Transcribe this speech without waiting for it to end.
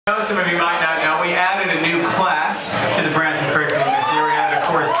Some of you might not know, we added a new class to the Branson curriculum this year. We added a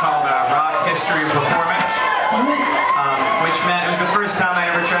course called Rock History and Performance, which meant it was the first time I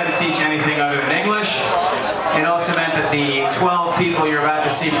ever tried to teach anything other than English. It also meant that the 12 people you're about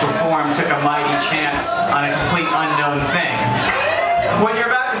to see perform took a mighty chance on a complete unknown thing. What you're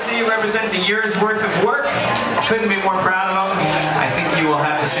about to see represents a year's worth of work. Couldn't be more proud of them. I think you will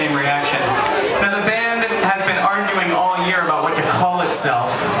have the same reaction. Now the band has been arguing all year about what to call itself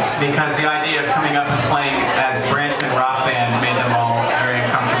because the idea of coming up and playing as Branson Rock Band made them all very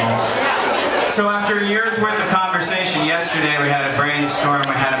uncomfortable. So after a year's worth of conversation yesterday, we had a brainstorm,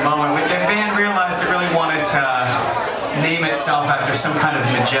 we had a moment. The band realized it really wanted to name itself after some kind of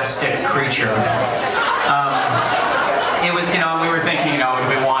majestic creature. It was, we were thinking, do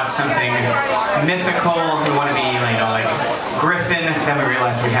we want something mythical? We want to be, like Griffin. Then we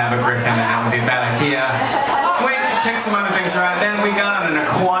realized we have a Griffin, and that would be a bad idea. We picked some other things around. Then we got on an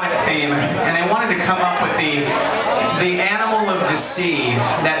aquatic theme, and they wanted to come up with the animal of the sea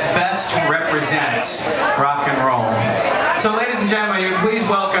that best represents rock and roll. So, ladies and gentlemen, you please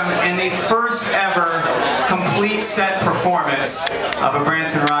welcome in the first ever complete set performance of a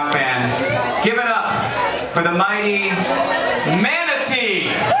Branson Rock Band. Give it up for the mighty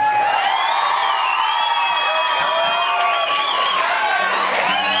Manatee!